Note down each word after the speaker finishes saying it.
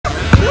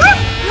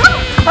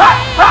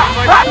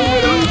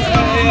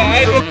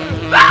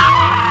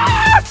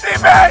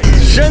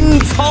深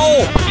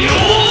操。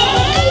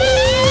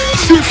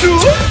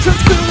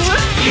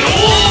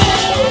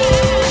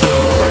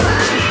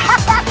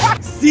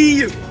See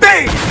you,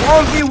 bang!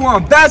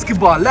 1v1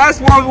 basketball,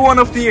 last 1v1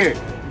 of the year.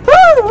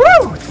 Woo,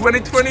 woo!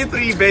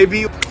 2023,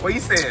 baby. What you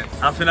saying?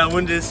 I'm finna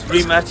win this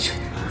rematch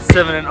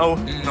 7-0.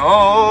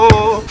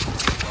 No.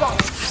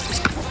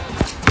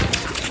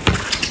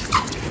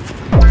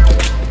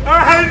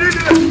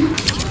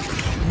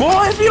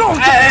 Boy, if you don't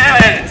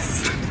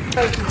yes.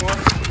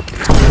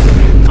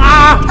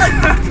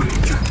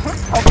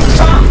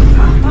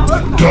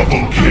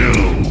 Double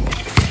kill.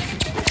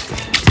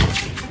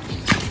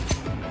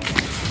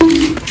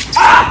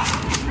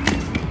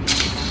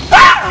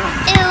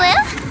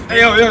 Hey,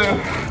 yo.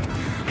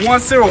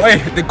 1-0. Hey,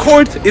 the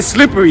court is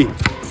slippery.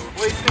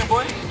 What you saying,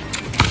 boy?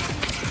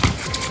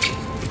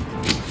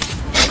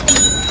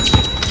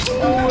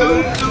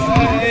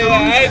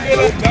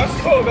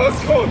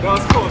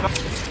 That's cold.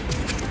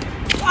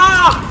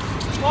 Ah!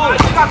 Oh, I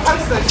think I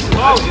touched that shit.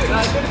 Oh, yeah,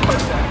 I didn't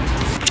touch that.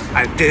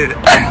 I did.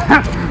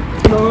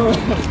 No.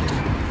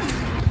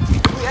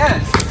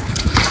 Yes.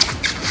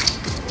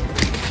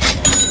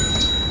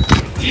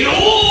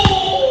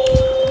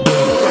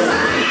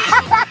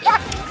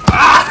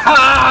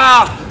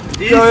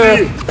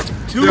 Easy.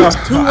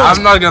 2-1.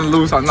 I'm not gonna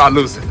lose. I'm not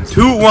losing.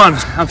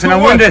 2-1. I'm finna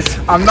win this.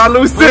 I'm not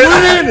losing.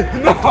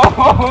 No.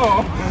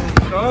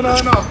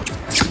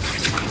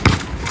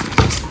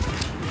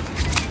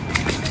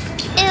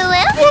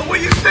 What were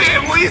you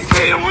saying?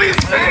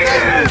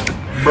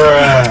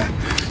 Bruh.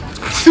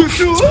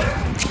 2-2.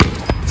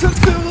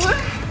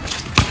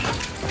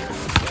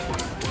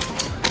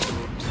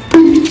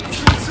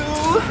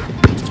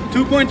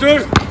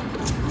 2.2.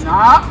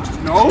 Nah.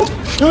 No.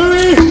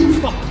 Hurry.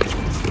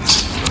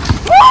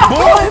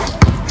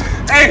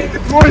 Hey, the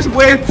floor is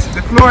wet.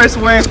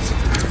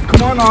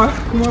 Come on,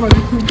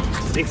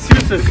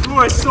 Excuses. the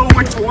floor is so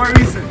wet for one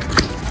reason.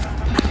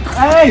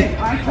 Hey,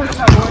 I touched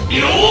that one.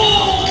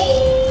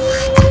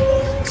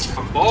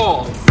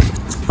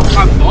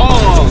 My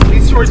balls.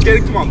 These shorts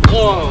getting to my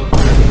balls.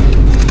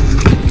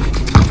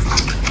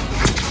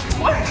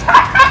 What?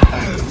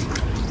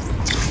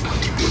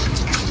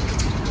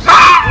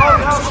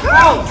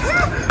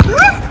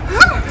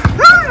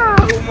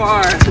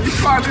 Omar, you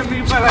calling me,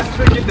 but I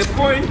still get the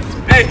point.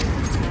 Hey,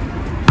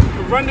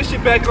 run this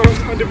shit back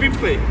on the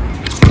replay.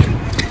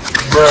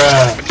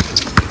 Bruh.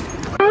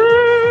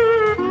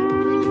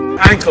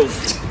 Ankles.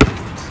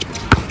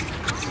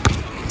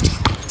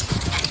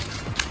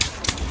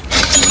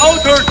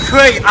 Outer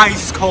tray,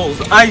 ice cold.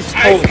 Hey,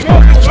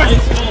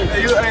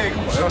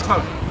 come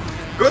on.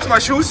 Go to my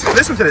shoes.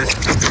 Listen to this.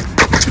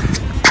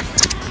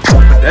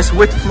 That's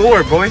wet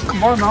floor, boy.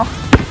 Come on now.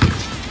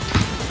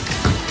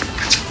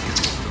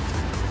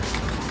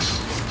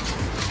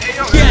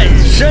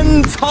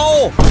 身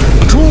操，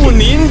祝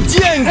您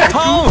健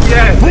康，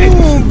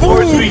步步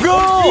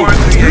高。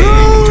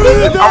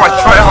I'm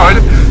gonna try hard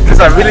because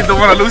I really don't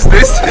want to lose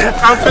this.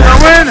 I'm finna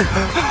win.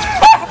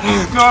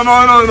 No.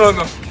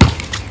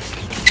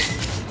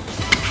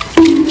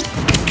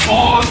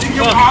 Oh,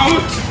 you're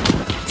out.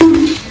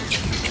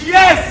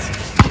 Yes.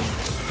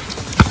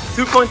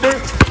 2.3.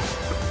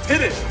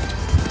 Hit it.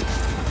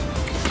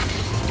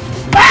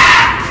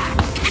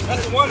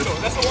 That's a one though.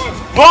 That's a one.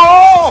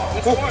 Oh!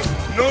 That's a one.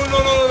 No.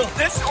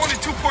 That's only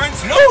 2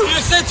 points. No, you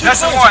said 2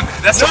 That's points. a one.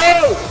 That's no.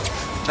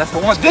 That's the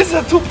one. This is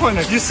a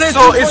 2-pointer. You said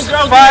so 2 it's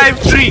points.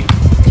 5-3.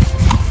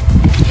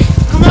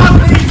 Come on,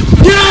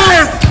 please.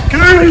 Yes!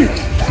 Curry!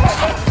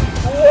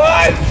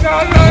 What?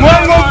 No.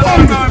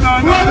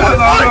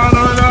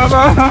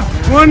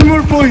 One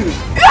more point.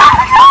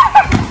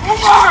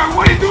 Omar,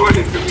 what are you doing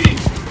this to me?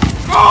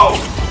 Go!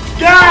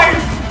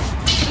 Guys!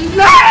 He's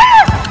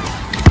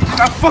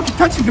not fucking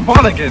touching the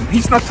ball again.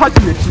 He's not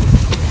touching it.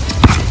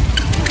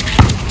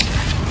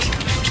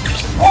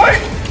 Boy!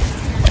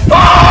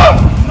 Oh!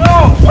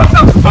 No! What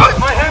the fuck?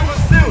 My hand was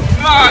still.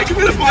 Nah, give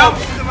me the ball.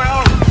 To my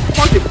arm.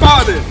 Fucking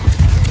father.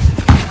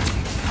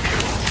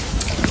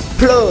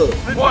 Plug.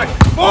 1,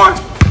 4,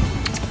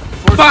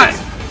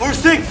 5, or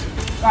 6.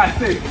 5,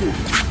 6, 2.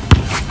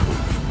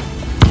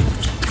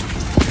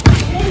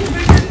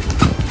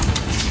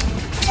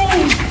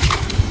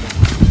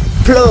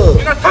 Plug.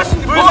 You're not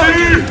touching the ball.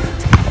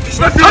 He's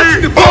not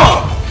touching the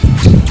ball.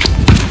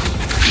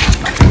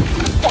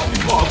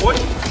 Fucking ball, boy.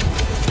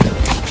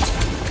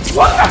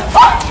 What the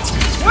fuck?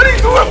 What are you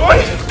doing, boy?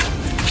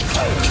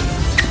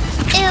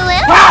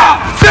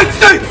 Ah! 6,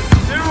 6.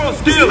 0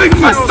 This steal.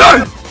 nigga's my son.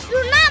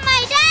 You're not my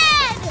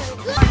dad!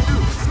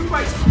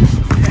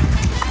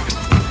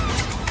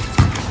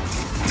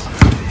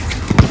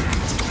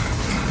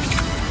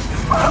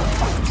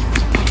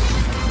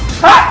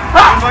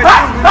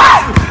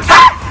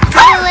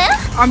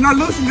 I'm not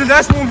losing the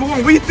last one.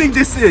 What do you think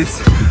this is?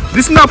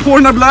 This is not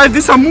Pornhub Live.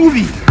 This is a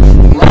movie.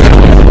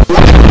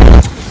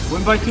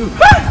 1 by 2.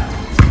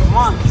 Come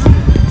on.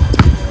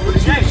 For the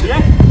game,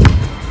 yeah?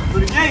 For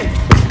the game.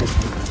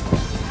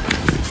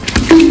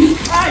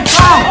 Hey,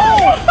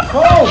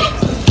 go!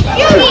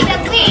 You need to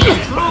clean!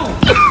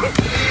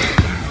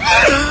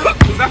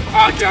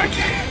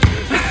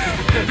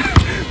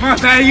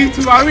 on, man, you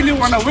two. I really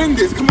want to win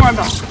this. Come on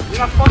now. You're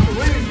not fucking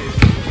winning this.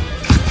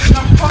 You're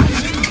not fucking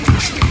winning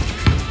this.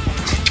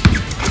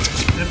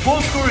 The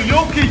goal scorer,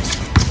 Jokic.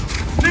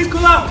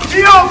 Nikola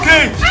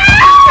Jokic.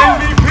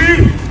 MVP.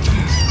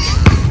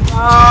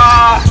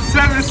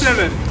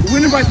 7-7.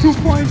 Winning by 2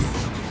 points.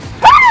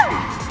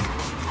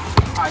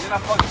 You're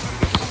not fucking winning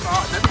this.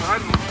 That's what I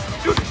mean.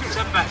 Shoot it.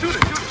 Step back. Shoot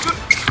it. Step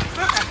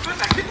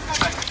back. Get the step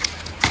back.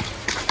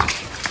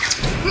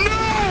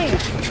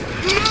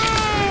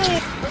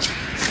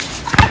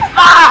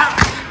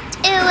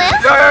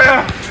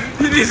 Yeah.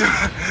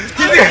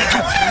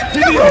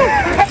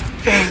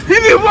 He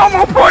needs one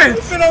more point.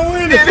 He's gonna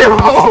win it.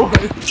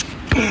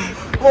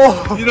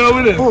 You're not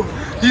winning.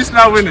 He's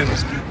not winning.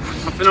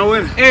 I'm finna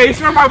win. Hey, you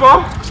smell my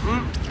ball?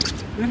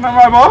 You smell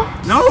my ball?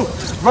 No.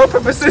 Rock,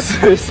 paper,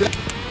 scissors.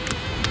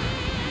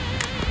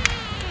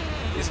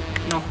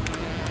 No.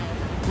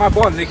 My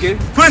ball, nigga.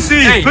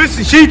 Pussy. Hey.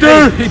 Pussy.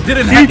 Cheater. He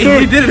didn't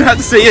have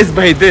to say yes,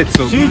 but he did.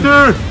 So.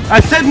 Cheater. I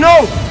said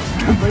no.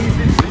 But you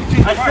did.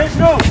 I said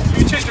no.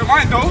 You changed your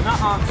mind, though.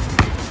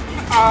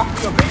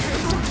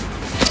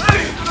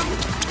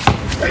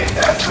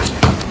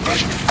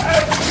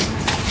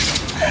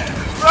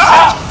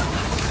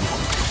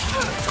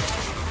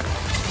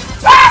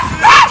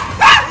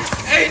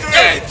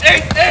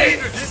 Hey.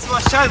 This is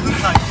what shot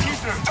looks like.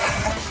 Cheater.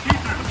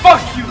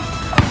 Fuck you.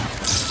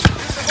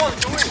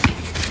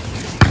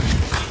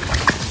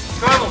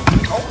 Travel.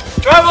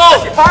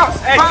 He bounced.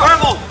 Hey,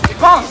 travel. He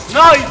bounced.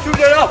 No, you threw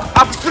that up. I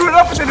threw it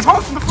up and then it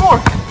bounced on the floor.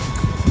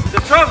 The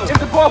travel. If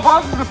the ball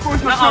bounces on the floor,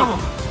 it's not trouble.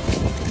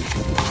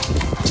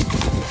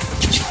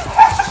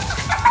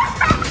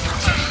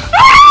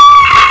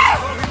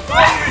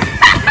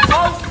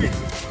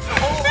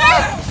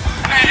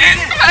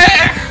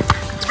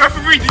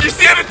 Referee, did you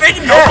see anything?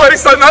 Yeah. Nobody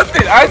saw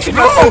nothing. I see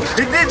nothing.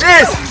 He did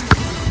this.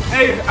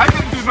 Hey, I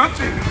didn't do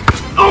nothing.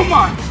 Oh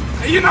my.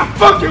 Hey, you're not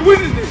fucking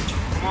winning this.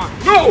 Come on.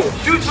 No.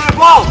 Shoot for the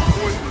ball. No,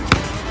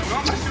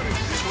 I'm not shooting.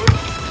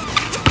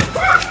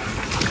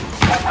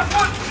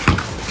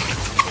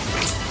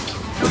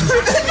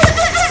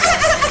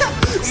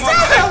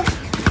 Stop.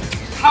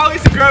 How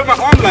is he grabbing my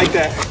arm like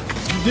that?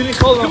 You didn't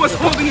call. He was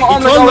holding my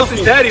arm like I was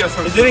his daddy or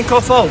something. You didn't call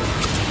foul.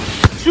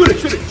 Shoot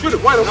it.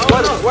 Wide open.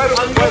 Wide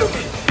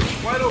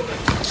open.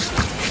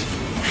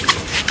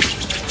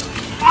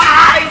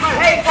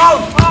 Hey, foul.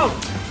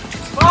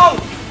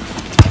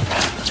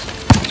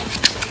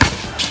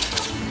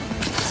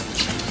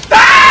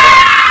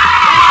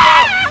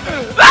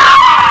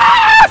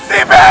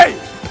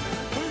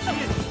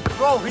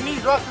 Bro, we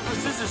need rock, paper,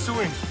 scissors to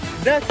win.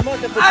 That's not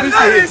the I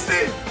know this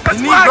shit. That's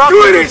You why need I rock, do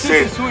paper, this shit.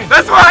 scissors to win.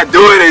 That's why I do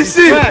this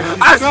shit. trash.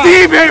 I It's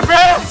see me, man.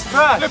 trash.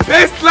 The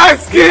best light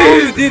You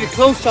skin. did it.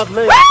 Close shot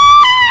leg.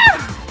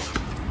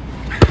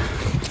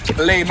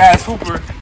 Lame ass hooper.